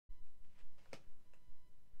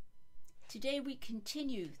Today we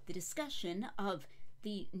continue the discussion of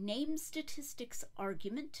the name statistics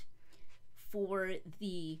argument for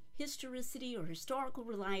the historicity or historical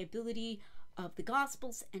reliability of the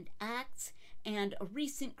Gospels and Acts, and a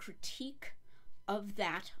recent critique of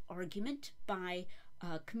that argument by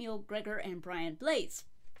Camille Gregor and Brian Blais.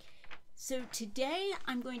 So today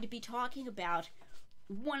I'm going to be talking about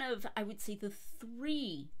one of, I would say, the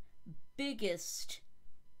three biggest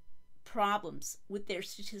problems with their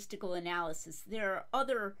statistical analysis. There are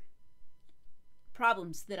other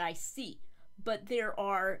problems that I see, but there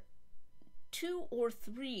are two or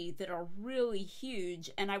three that are really huge,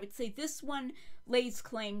 and I would say this one lays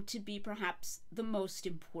claim to be perhaps the most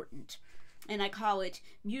important, and I call it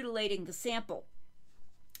mutilating the sample.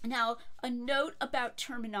 Now, a note about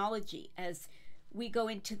terminology as we go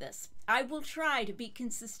into this. I will try to be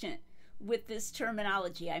consistent with this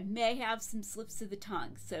terminology. I may have some slips of the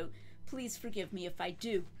tongue, so please forgive me if I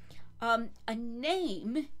do. A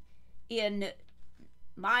name, in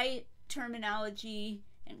my terminology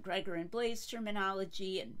and Gregor and Blais'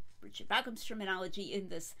 terminology and Richard Bauckham's terminology in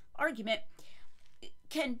this argument,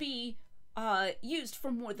 can be used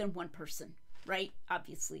for more than one person, right?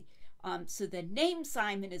 Obviously. So the name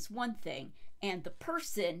Simon is one thing, and the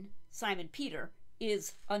person, Simon Peter,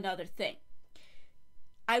 is another thing.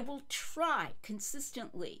 I will try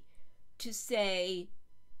consistently to say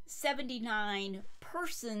 79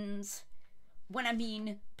 persons when I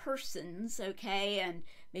mean persons, okay, and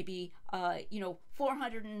maybe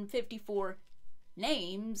 454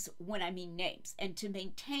 names when I mean names, and to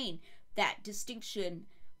maintain that distinction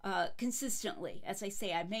consistently. As I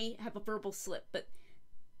say, I may have a verbal slip, but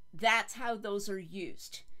that's how those are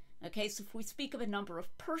used. Okay, so if we speak of a number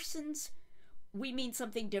of persons, we mean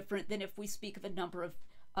something different than if we speak of a number of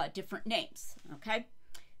different names, okay?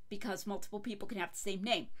 Because multiple people can have the same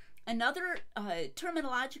name. Another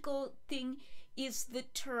terminological thing is the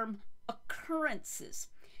term occurrences.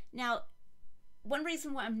 Now, one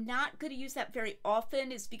reason why I'm not going to use that very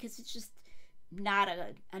often is because it's just not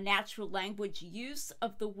a natural language use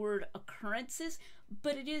of the word occurrences,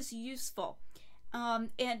 but it is useful.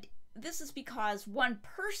 And this is because one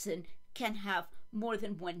person can have more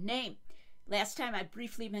than one name. Last time I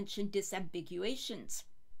briefly mentioned disambiguations.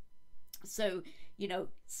 So,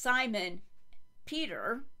 Simon,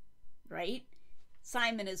 Peter, right?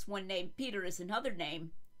 Simon is one name, Peter is another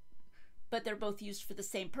name, but they're both used for the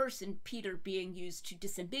same person, Peter being used to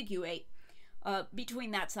disambiguate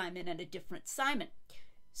between that Simon and a different Simon.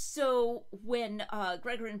 So when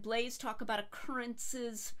Gregor and Blais talk about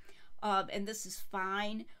occurrences, and this is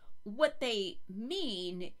fine, what they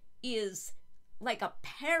mean is like a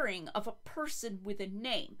pairing of a person with a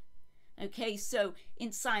name. Okay, so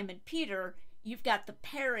in Simon Peter, you've got the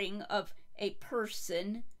pairing of a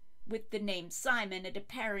person with the name Simon and a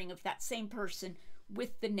pairing of that same person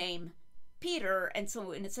with the name Peter. And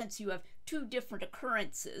so in a sense, you have two different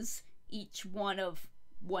occurrences, each one of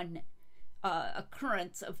one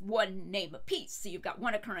occurrence of one name apiece. So you've got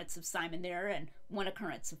one occurrence of Simon there and one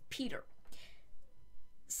occurrence of Peter.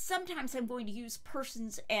 Sometimes I'm going to use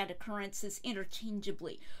persons and occurrences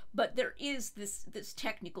interchangeably, but there is this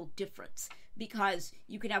technical difference, because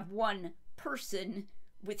you can have one person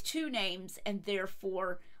with two names, and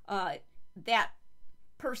therefore that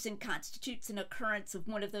person constitutes an occurrence of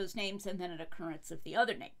one of those names and then an occurrence of the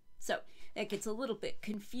other name. So that gets a little bit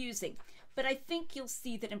confusing, but I think you'll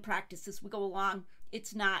see that in practice as we go along,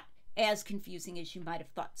 it's not as confusing as you might have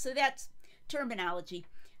thought. So that's terminology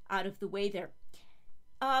out of the way there.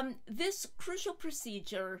 This crucial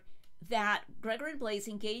procedure that Gregor and Blais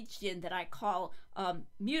engaged in, that I call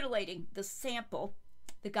mutilating the sample,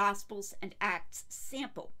 the Gospels and Acts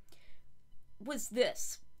sample, was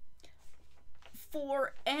this.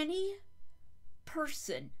 For any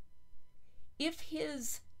person, if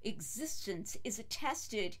his existence is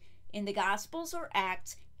attested in the Gospels or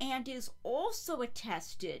Acts and is also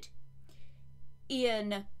attested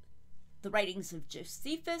in the writings of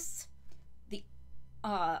Josephus, the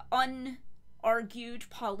unargued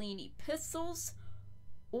Pauline epistles,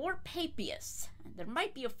 or Papias, and there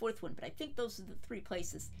might be a fourth one, but I think those are the three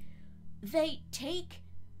places, they take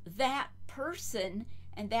that person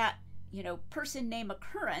and that person name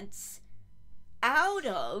occurrence out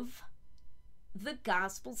of the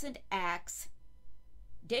Gospels and Acts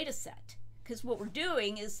data set. Because what we're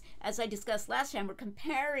doing is, as I discussed last time, we're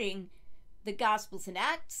comparing the Gospels and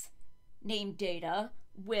Acts name data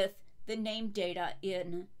with the name data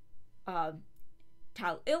in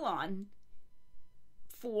Tal Ilon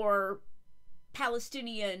for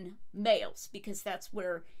Palestinian males, because that's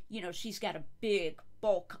where, she's got a big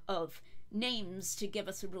bulk of names to give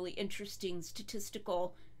us a really interesting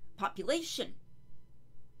statistical population.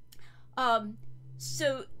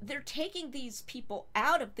 So they're taking these people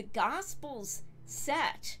out of the Gospels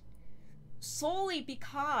set solely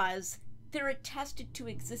because they're attested to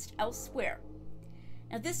exist elsewhere.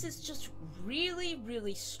 Now, this is just really,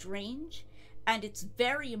 really strange, and it's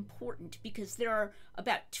very important because there are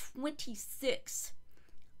about 26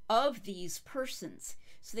 of these persons.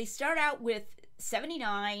 So they start out with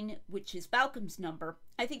 79, which is Bauckham's number.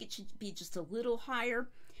 I think it should be just a little higher.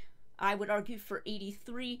 I would argue for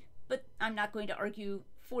 83, but I'm not going to argue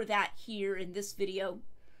for that here in this video.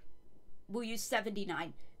 We'll use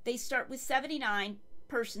 79. They start with 79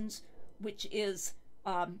 persons, which is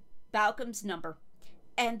Bauckham's number.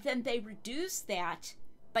 And then they reduce that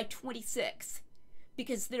by 26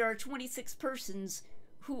 because there are 26 persons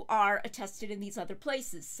who are attested in these other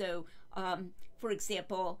places. So, for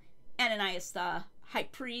example, Ananias the high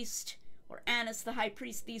priest or Annas the high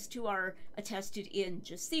priest, these two are attested in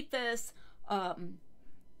Josephus.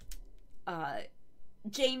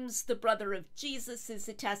 James, the brother of Jesus, is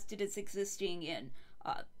attested as existing in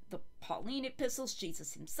the Pauline epistles.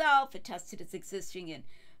 Jesus himself attested as existing in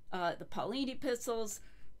the Pauline epistles.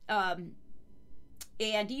 And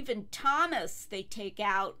even Thomas, they take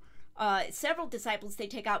out, several disciples they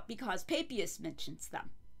take out because Papias mentions them.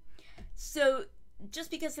 So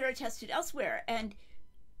just because they're attested elsewhere, and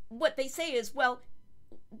what they say is, well,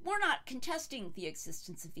 we're not contesting the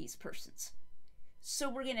existence of these persons, so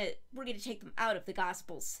we're gonna take them out of the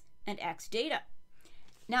Gospels and Acts data.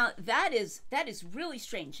 Now that is really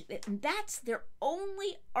strange, and that's their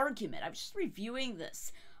only argument. I was just reviewing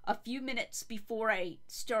this a few minutes before I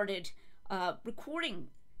started recording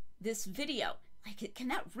this video. Like, can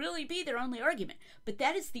that really be their only argument? But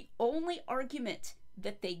that is the only argument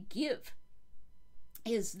that they give,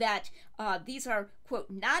 is that these are, quote,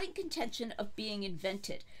 not in contention of being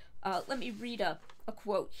invented. Let me read a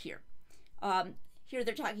quote here. Here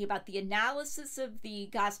they're talking about the analysis of the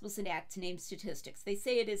Gospels and Acts name statistics. They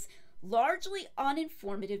say it is largely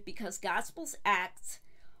uninformative because Gospels Acts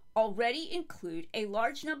already include a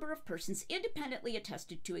large number of persons independently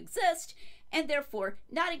attested to exist, and therefore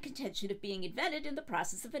not in contention of being invented in the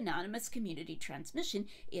process of anonymous community transmission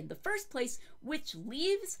in the first place, which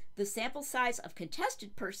leaves the sample size of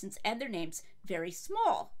contested persons and their names very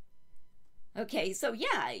small. Okay, so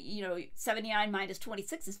yeah, 79 minus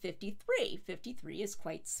 26 is 53. 53 is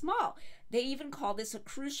quite small. They even call this a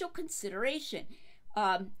crucial consideration.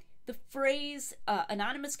 The phrase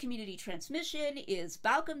anonymous community transmission is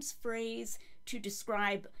Bauckham's phrase to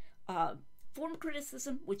describe form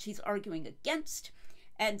criticism, which he's arguing against.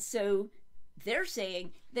 And so they're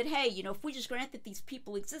saying that, hey, if we just grant that these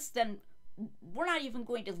people exist, then we're not even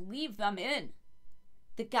going to leave them in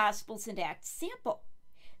the Gospels and Acts sample.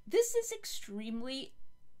 This is extremely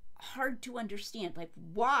hard to understand. Like,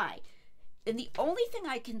 why? And the only thing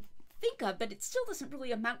I can think of, but it still doesn't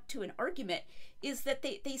really amount to an argument, is that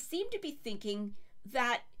they seem to be thinking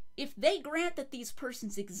that if they grant that these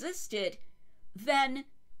persons existed, then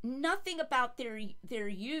nothing about their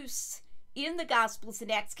use in the Gospels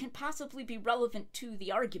and Acts can possibly be relevant to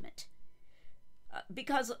the argument.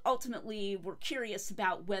 Because ultimately we're curious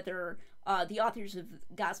about whether the authors of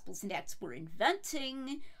Gospels and Acts were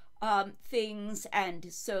inventing things,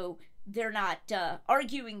 and so they're not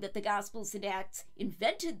arguing that the Gospels and Acts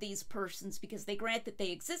invented these persons because they grant that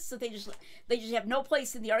they exist, so they just have no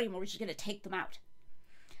place in the argument. We're just going to take them out.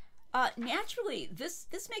 Naturally, this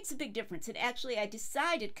makes a big difference, and actually I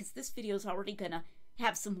decided, because this video is already going to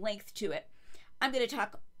have some length to it, I'm going to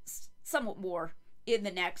talk somewhat more in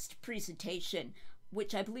the next presentation,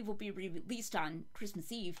 which I believe will be released on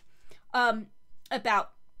Christmas Eve,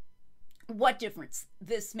 about what difference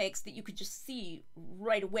this makes that you could just see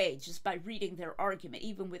right away just by reading their argument,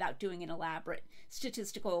 even without doing an elaborate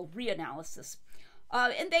statistical reanalysis.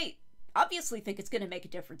 And they obviously think it's going to make a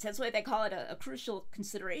difference. That's why they call it a crucial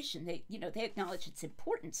consideration. They acknowledge its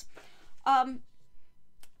importance.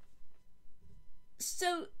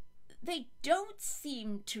 So they don't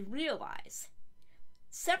seem to realize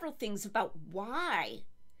several things about why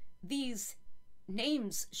these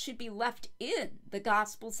names should be left in the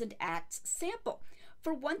Gospels and Acts sample.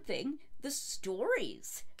 For one thing, the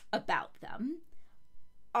stories about them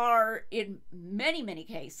are in many, many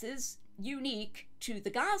cases unique to the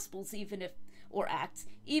Gospels, or Acts,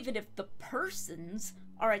 even if the persons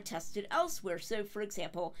are attested elsewhere. So, for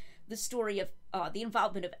example, the story of the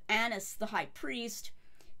involvement of Annas the high priest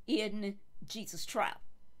in Jesus' trial.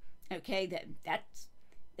 Okay,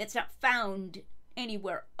 that's not found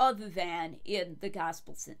anywhere other than in the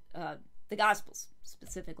Gospels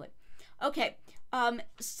specifically. Okay,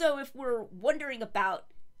 so if we're wondering about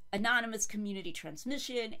anonymous community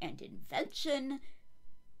transmission and invention,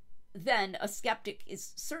 then a skeptic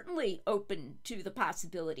is certainly open to the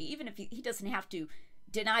possibility, even if he doesn't have to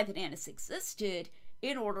deny that Annas existed,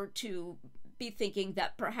 in order to be thinking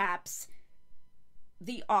that perhaps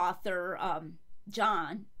the author,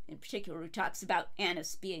 John in particular, who talks about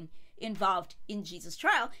Annas being involved in Jesus'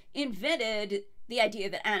 trial, invented the idea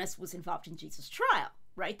that Annas was involved in Jesus' trial,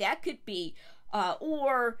 right? That could be,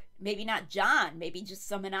 or maybe not John, maybe just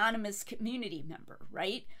some anonymous community member,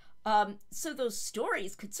 right? So those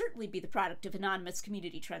stories could certainly be the product of anonymous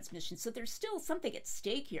community transmission. So there's still something at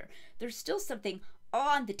stake here. There's still something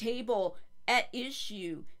on the table at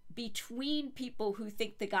issue between people who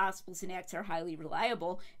think the Gospels and Acts are highly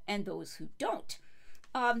reliable and those who don't.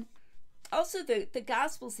 Also, the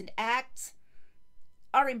Gospels and Acts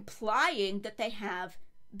are implying that they have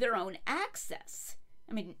their own access.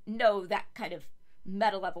 I mean, no, that kind of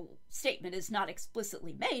meta-level statement is not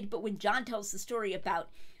explicitly made, but when John tells the story about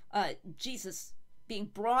Jesus being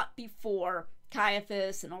brought before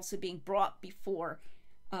Caiaphas and also being brought before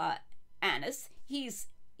Annas, he's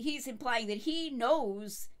implying that he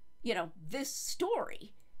knows, this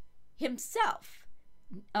story himself.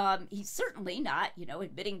 He's certainly not,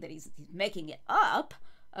 admitting that he's making it up.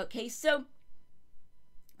 Okay, so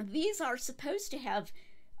these are supposed to have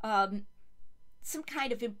some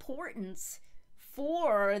kind of importance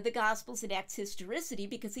for the Gospels and Acts historicity,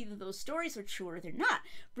 because either those stories are true or they're not.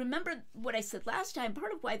 Remember what I said last time,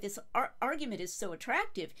 part of why this argument is so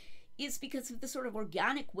attractive is because of the sort of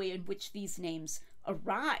organic way in which these names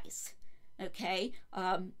arise. Okay,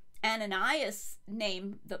 Ananias'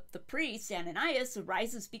 name, the priest Ananias,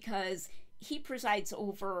 arises because he presides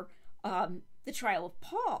over the trial of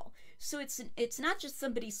Paul. So it's not just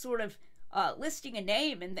somebody sort of listing a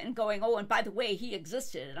name and then going, oh, and by the way, he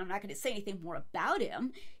existed, and I'm not going to say anything more about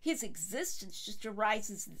him. His existence just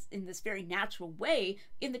arises in this very natural way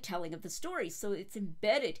in the telling of the story. So it's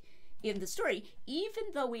embedded in the story, even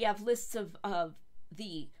though we have lists of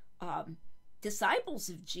the disciples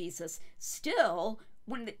of Jesus. Still,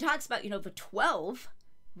 when it talks about, the 12,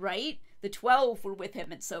 right? The 12 were with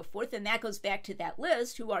him and so forth, and that goes back to that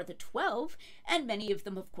list, who are the 12, and many of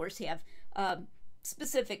them, of course, have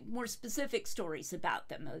more specific stories about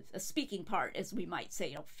them, a speaking part, as we might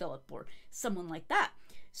say, Philip or someone like that.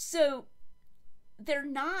 So they're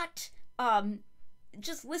not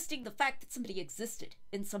just listing the fact that somebody existed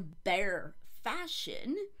in some bare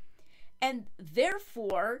fashion, and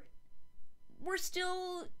therefore we're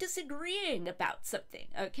still disagreeing about something,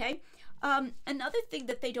 okay? Another thing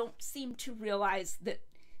that they don't seem to realize, that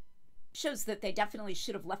shows that they definitely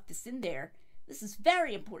should have left this in there, this is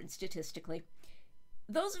very important statistically.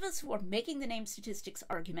 Those of us who are making the name statistics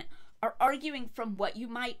argument are arguing from what you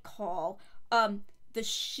might call the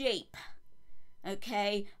shape,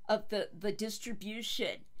 okay, of the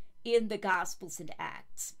distribution in the Gospels and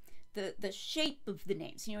Acts. The shape of the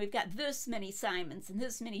names. We've got this many Simons and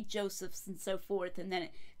this many Josephs and so forth, and then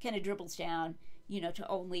it kind of dribbles down, to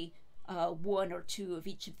only one or two of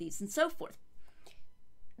each of these and so forth.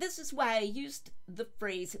 This is why I used the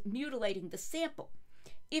phrase mutilating the sample.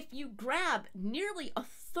 If you grab nearly a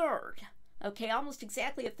third, okay, almost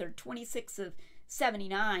exactly a third, 26 of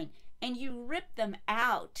 79, and you rip them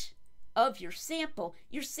out of your sample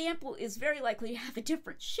is very likely to have a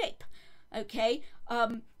different shape, okay?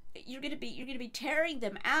 You're going to be tearing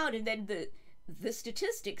them out, and then the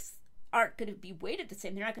statistics aren't going to be weighted the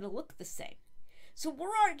same. They're not going to look the same. So we're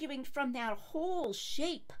arguing from that whole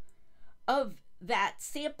shape of that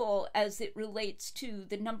sample as it relates to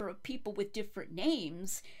the number of people with different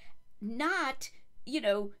names, not,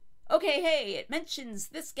 okay, hey, it mentions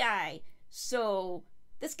this guy, so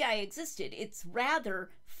this guy existed. It's rather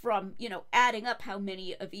from, adding up how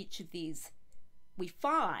many of each of these we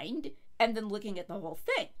find and then looking at the whole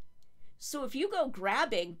thing. So if you go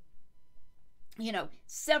grabbing,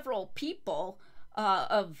 several people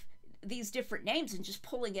of these different names and just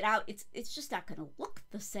pulling it out, it's just not going to look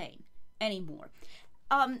the same anymore.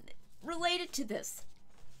 Related to this,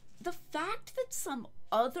 the fact that some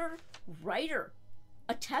other writer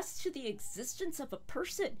attests to the existence of a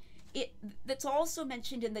person that's also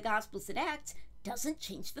mentioned in the Gospels and Acts doesn't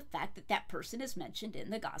change the fact that that person is mentioned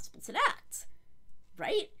in the Gospels and Acts,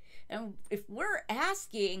 right? And if we're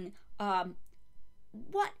asking,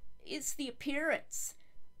 what is the appearance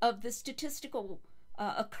of the statistical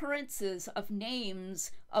occurrences of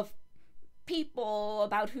names of people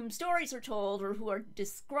about whom stories are told, or who are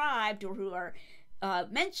described, or who are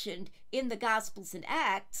mentioned in the Gospels and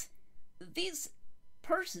Acts, these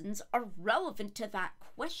persons are relevant to that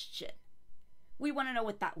question. We want to know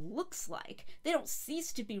what that looks like. They don't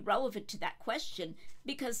cease to be relevant to that question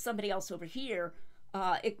because somebody else over here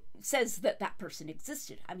it says that that person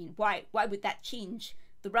existed. I mean, why would that change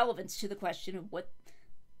the relevance to the question of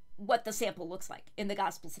what the sample looks like in the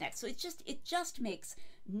Gospels and Acts? So it just makes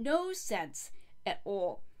no sense at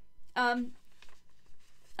all. A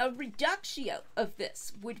reductio of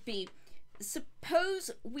this would be,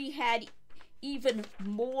 suppose we had even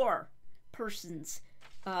more persons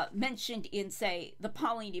mentioned in, say, the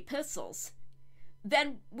Pauline epistles,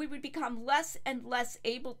 then we would become less and less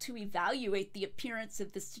able to evaluate the appearance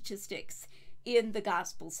of the statistics in the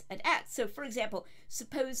Gospels and Acts. So, for example,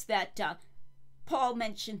 suppose that Paul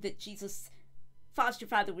mentioned that Jesus' foster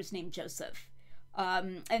father was named Joseph,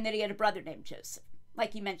 and that he had a brother named Joseph.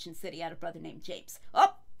 Like he mentions that he had a brother named James.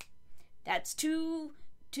 Oh, that's two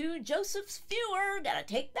Josephs fewer. Gotta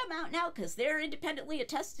take them out now because they're independently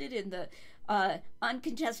attested in the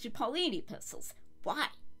uncontested Pauline epistles. Why?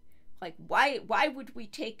 Like, why would we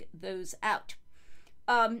take those out?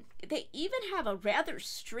 They even have a rather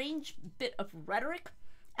strange bit of rhetoric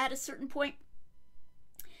at a certain point.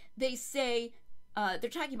 They say, they're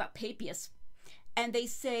talking about Papias, and they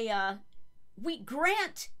say, we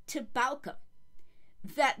grant to Bauckham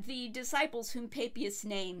that the disciples whom Papias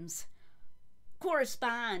names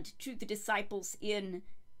correspond to the disciples in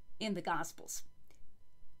the Gospels.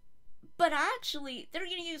 But actually, they're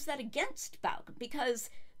going to use that against Bauckham because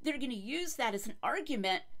they're going to use that as an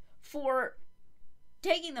argument for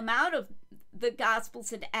taking them out of the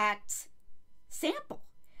Gospels and Acts sample.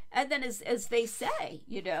 And then as they say,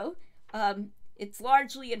 it's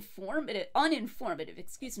largely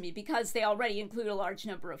uninformative, because they already include a large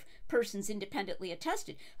number of persons independently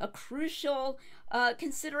attested, a crucial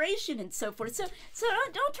consideration and so forth. So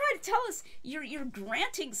don't try to tell us you're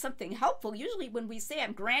granting something helpful. Usually when we say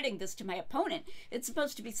I'm granting this to my opponent, it's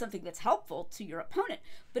supposed to be something that's helpful to your opponent.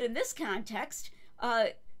 But in this context,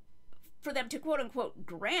 for them to quote-unquote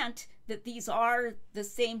grant that these are the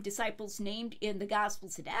same disciples named in the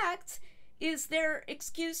Gospels and Acts is their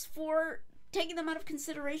excuse for taking them out of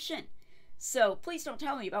consideration. So please don't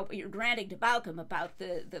tell me about what you're granting to Bauckham about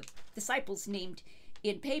the disciples named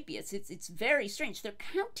in Papias. It's very strange. They're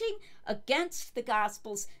counting against the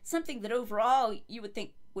Gospels, something that overall you would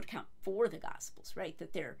think would count for the Gospels, right?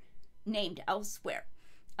 That they're named elsewhere.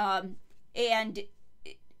 And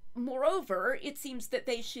moreover, it seems that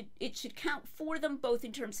it should count for them both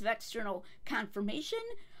in terms of external confirmation.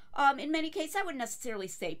 In many cases, I wouldn't necessarily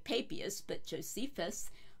say Papias, but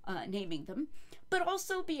Josephus, naming them, but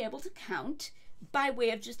also be able to count by way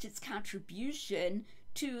of just its contribution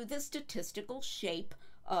to the statistical shape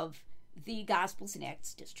of the Gospels and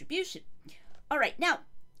Acts distribution. All right, now,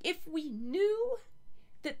 if we knew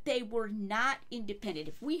that they were not independent,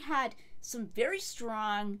 if we had some very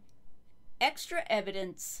strong extra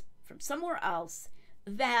evidence from somewhere else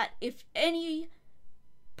that if any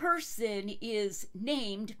person is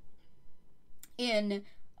named in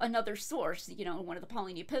another source, in one of the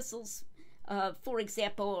Pauline epistles, for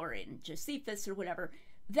example, or in Josephus or whatever,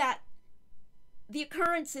 that the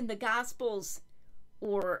occurrence in the Gospels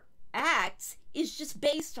or Acts is just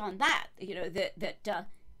based on that,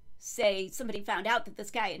 say somebody found out that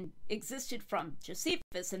this guy existed from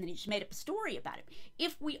Josephus and then he just made up a story about him.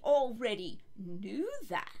 If we already knew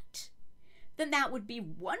that, then that would be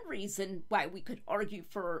one reason why we could argue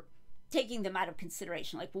for taking them out of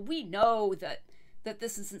consideration. Like, well, we know that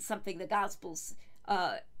this isn't something the Gospels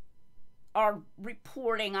are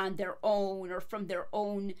reporting on their own or from their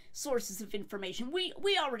own sources of information.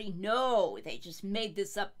 We already know they just made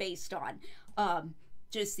this up based on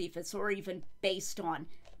Josephus or even based on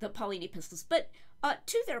the Pauline epistles. But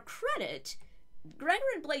to their credit, Gregor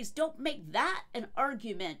and Blais don't make that an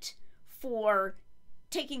argument for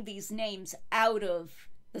taking these names out of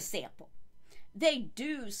the sample. They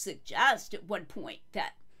do suggest at one point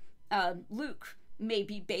that Luke may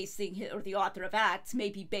be basing, or the author of Acts may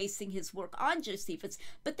be basing his work on Josephus,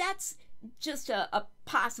 but that's just a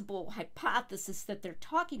possible hypothesis that they're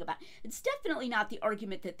talking about. It's definitely not the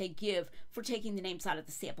argument that they give for taking the names out of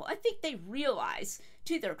the sample. I think they realize,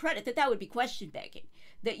 to their credit, that would be question-begging,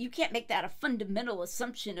 that you can't make that a fundamental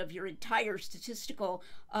assumption of your entire statistical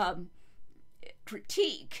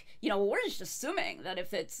critique. We're just assuming that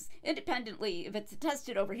if it's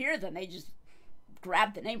attested over here, then they just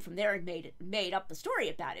grabbed the name from there and made up the story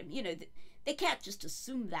about him. They can't just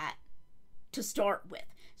assume that to start with.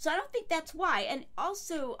 So I don't think that's why. And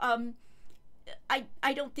also,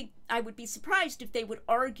 I don't think I would be surprised if they would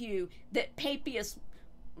argue that Papias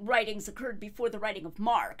writings occurred before the writing of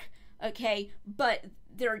Mark, okay? But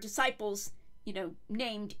there are disciples,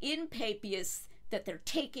 named in Papias that they're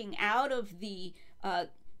taking out of the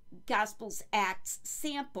Gospels Acts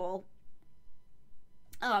sample,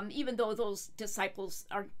 even though those disciples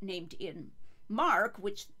are named in Mark,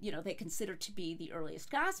 which, they consider to be the earliest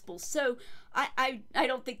gospel. So I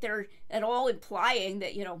don't think they're at all implying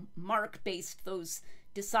that, Mark based those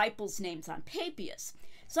disciples' names on Papias.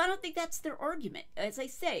 So I don't think that's their argument. As I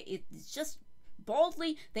say, it's just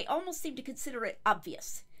baldly, they almost seem to consider it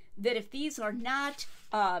obvious that if these are not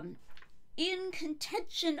in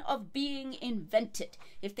contention of being invented,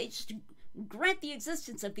 if they just grant the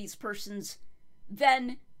existence of these persons,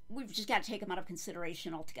 then we've just got to take them out of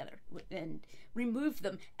consideration altogether and remove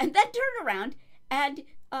them, and then turn around and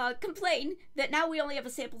complain that now we only have a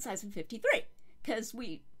sample size of 53 because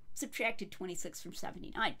we subtracted 26 from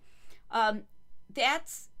 79.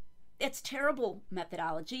 That's terrible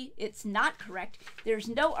methodology. It's not correct. There's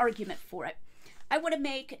no argument for it. I want to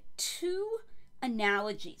make two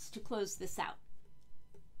analogies to close this out.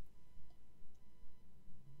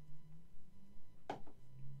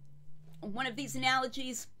 One of these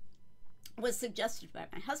analogies was suggested by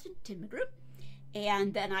my husband, Tim McGrew,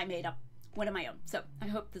 and then I made up one of my own. So I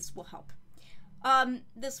hope this will help.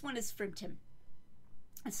 This one is from Tim.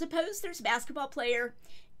 Suppose there's a basketball player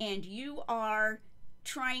and you are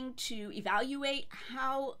trying to evaluate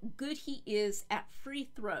how good he is at free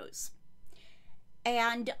throws.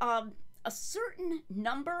 And a certain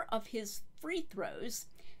number of his free throws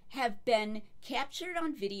have been captured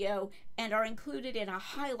on video and are included in a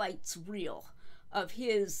highlights reel of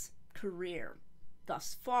his career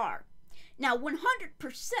thus far. Now, 100%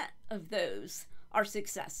 of those are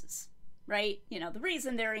successes, right? The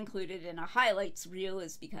reason they're included in a highlights reel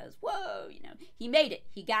is because, whoa, he made it.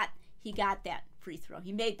 He got that free throw.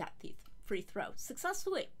 He made that free throw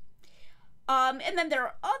successfully. And then there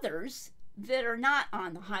are others that are not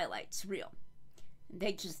on the highlights reel.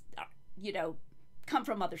 They just, come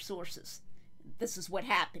from other sources. This is what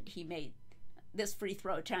happened. He made this free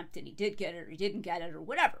throw attempt and he did get it or he didn't get it or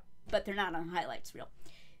whatever, but they're not on the highlights reel.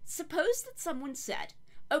 Suppose that someone said,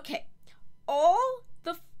 okay, all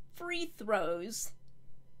the free throws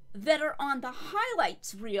that are on the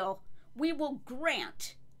highlights reel, we will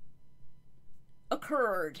grant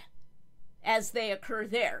occurred as they occur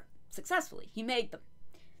there successfully. He made them.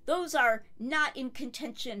 Those are not in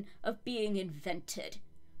contention of being invented.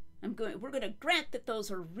 We're going to grant that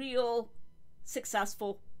those are real,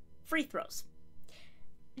 successful free throws.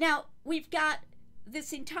 Now, we've got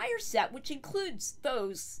this entire set, which includes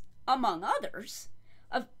those, among others,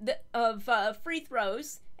 of free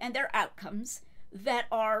throws and their outcomes that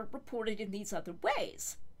are reported in these other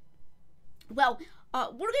ways. Well,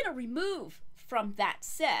 we're going to remove from that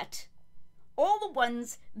set all the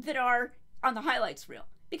ones that are on the highlights reel,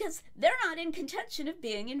 because they're not in contention of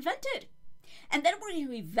being invented. And then we're going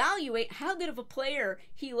to evaluate how good of a player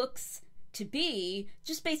he looks to be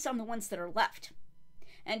just based on the ones that are left.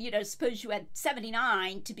 And, suppose you had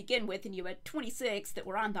 79 to begin with and you had 26 that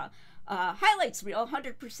were on the highlights reel,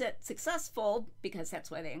 100% successful, because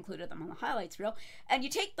that's why they included them on the highlights reel. And you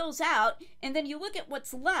take those out and then you look at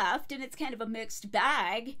what's left and it's kind of a mixed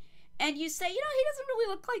bag. And you say, he doesn't really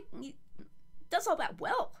look like he does all that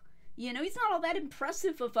well. He's not all that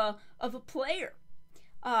impressive of a player.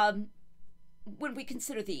 When we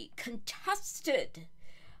consider the contested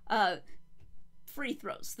free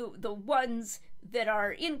throws, the ones that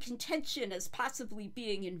are in contention as possibly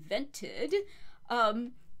being invented,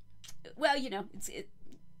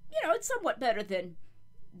 it's somewhat better than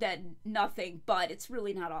nothing, but it's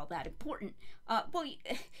really not all that important.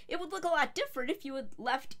 It would look a lot different if you had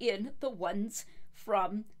left in the ones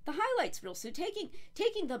from the highlights reel. So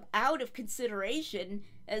taking them out of consideration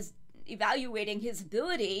as evaluating his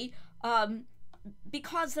ability,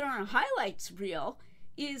 because they're on a highlights reel,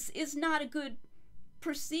 is not a good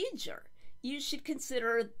procedure. You should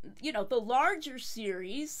consider, the larger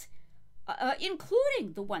series,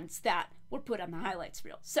 including the ones that were put on the highlights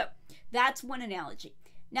reel. So that's one analogy.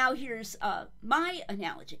 Now here's my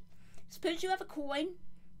analogy. Suppose you have a coin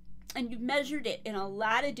and you've measured it in a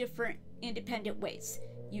lot of different independent ways.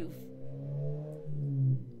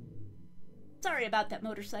 Sorry about that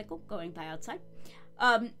motorcycle going by outside.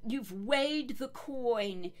 You've weighed the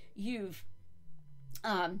coin. You've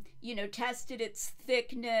tested its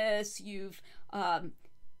thickness. You've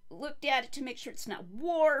looked at it to make sure it's not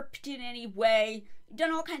warped in any way. You've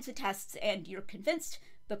done all kinds of tests, and you're convinced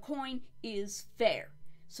the coin is fair.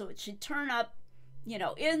 So it should turn up,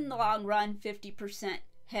 in the long run, 50%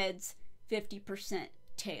 heads, 50%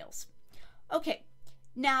 tails. Okay,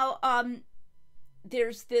 now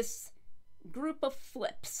there's this group of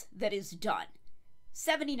flips that is done.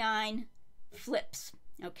 79 flips,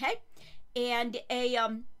 okay? and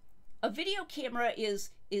a video camera is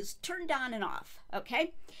turned on and off,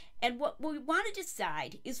 okay? And what we want to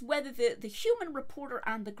decide is whether the human reporter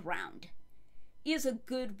on the ground is a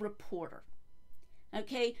good reporter,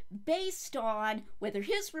 okay? Based on whether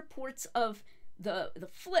his reports of the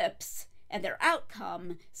flips and their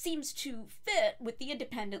outcome seems to fit with the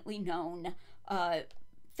independently known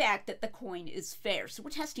fact that the coin is fair. So we're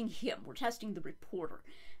testing him. We're testing the reporter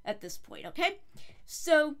at this point, okay?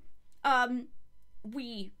 So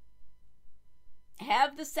we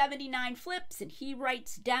have the 79 flips, and he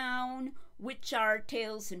writes down which are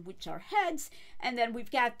tails and which are heads, and then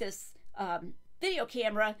we've got this video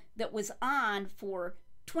camera that was on for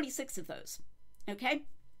 26 of those, okay?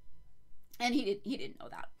 And he didn't know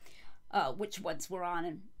that, which ones were on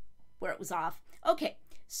and where it was off. Okay,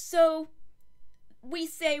 so we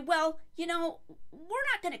say, well, you know, we're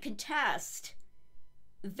not going to contest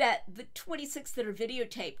that the 26 that are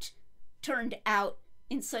videotaped turned out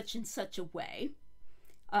in such and such a way,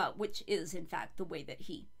 which is, in fact, the way that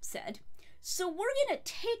he said. So we're going to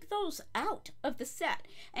take those out of the set.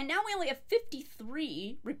 And now we only have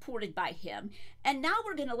 53 reported by him. And now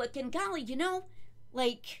we're going to look, and golly, you know,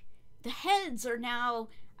 like, the heads are now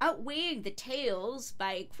outweighing the tails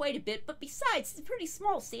by quite a bit. But besides, it's a pretty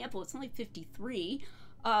small sample. It's only 53.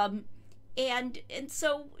 And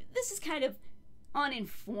so this is kind of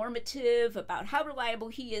uninformative about how reliable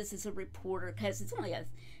he is as a reporter, because it's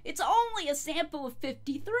only a sample of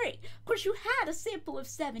 53. Of course, you had a sample of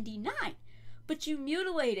 79, but you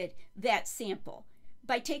mutilated that sample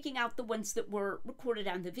by taking out the ones that were recorded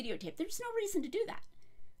on the videotape. There's no reason to do that.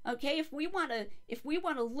 Okay, if we want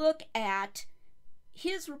to look at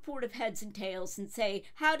his report of heads and tails and say,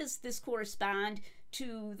 how does this correspond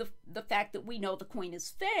to the fact that we know the coin is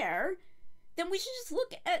fair, then we should just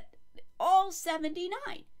look at all 79,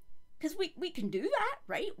 because we can do that,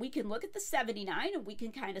 right? We can look at the 79 and we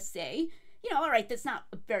can kind of say, you know, all right, that's not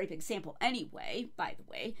a very big sample anyway, by the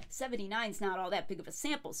way. 79 is not all that big of a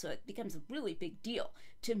sample, so it becomes a really big deal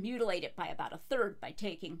to mutilate it by about a third by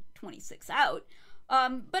taking 26 out.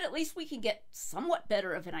 But at least we can get somewhat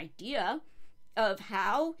better of an idea of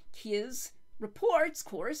how his reports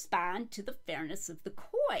correspond to the fairness of the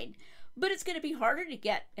coin. But it's going to be harder to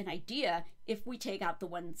get an idea if we take out the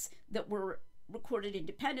ones that were recorded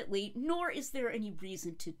independently, nor is there any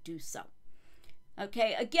reason to do so.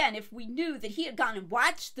 Okay, again, if we knew that he had gone and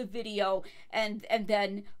watched the video and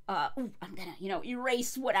then, I'm going to, you know,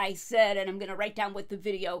 erase what I said and I'm going to write down what the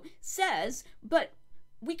video says, but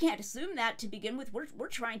we can't assume that to begin with. We're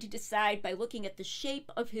trying to decide by looking at the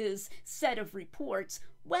shape of his set of reports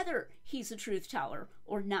whether he's a truth teller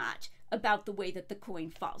or not about the way that the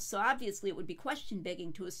coin falls. So obviously it would be question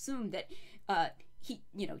begging to assume that he,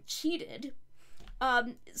 you know, cheated.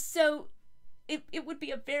 So it would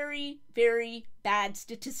be a very, very bad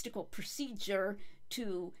statistical procedure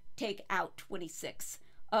to take out 26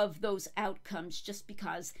 of those outcomes just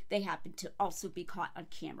because they happen to also be caught on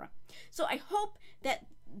camera. So I hope that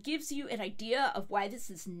gives you an idea of why this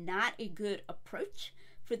is not a good approach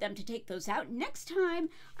for them to take those out. Next time,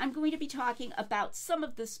 I'm going to be talking about some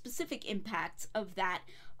of the specific impacts of that.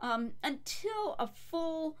 Until a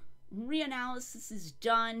full reanalysis is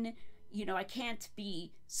done, you know, I can't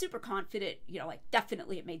be super confident, you know, like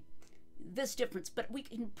definitely it made this difference, but we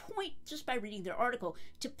can point just by reading their article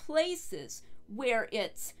to places where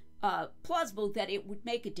it's plausible that it would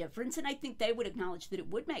make a difference, and I think they would acknowledge that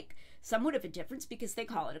it would make somewhat of a difference because they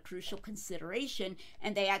call it a crucial consideration,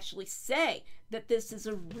 and they actually say that this is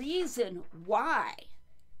a reason why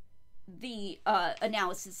the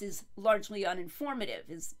analysis is largely uninformative,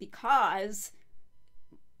 is because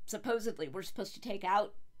supposedly we're supposed to take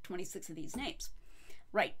out 26 of these names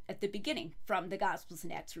right at the beginning from the Gospels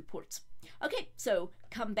and Acts reports. Okay, so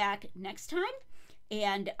come back next time,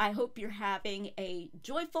 and I hope you're having a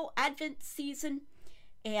joyful Advent season,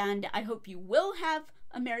 and I hope you will have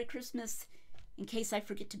a Merry Christmas, in case I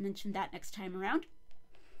forget to mention that next time around.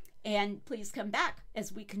 And please come back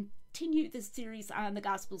as we continue this series on the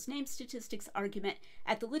Gospel's name statistics argument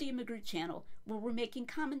at the Lydia McGrew channel, where we're making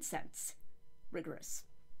common sense rigorous.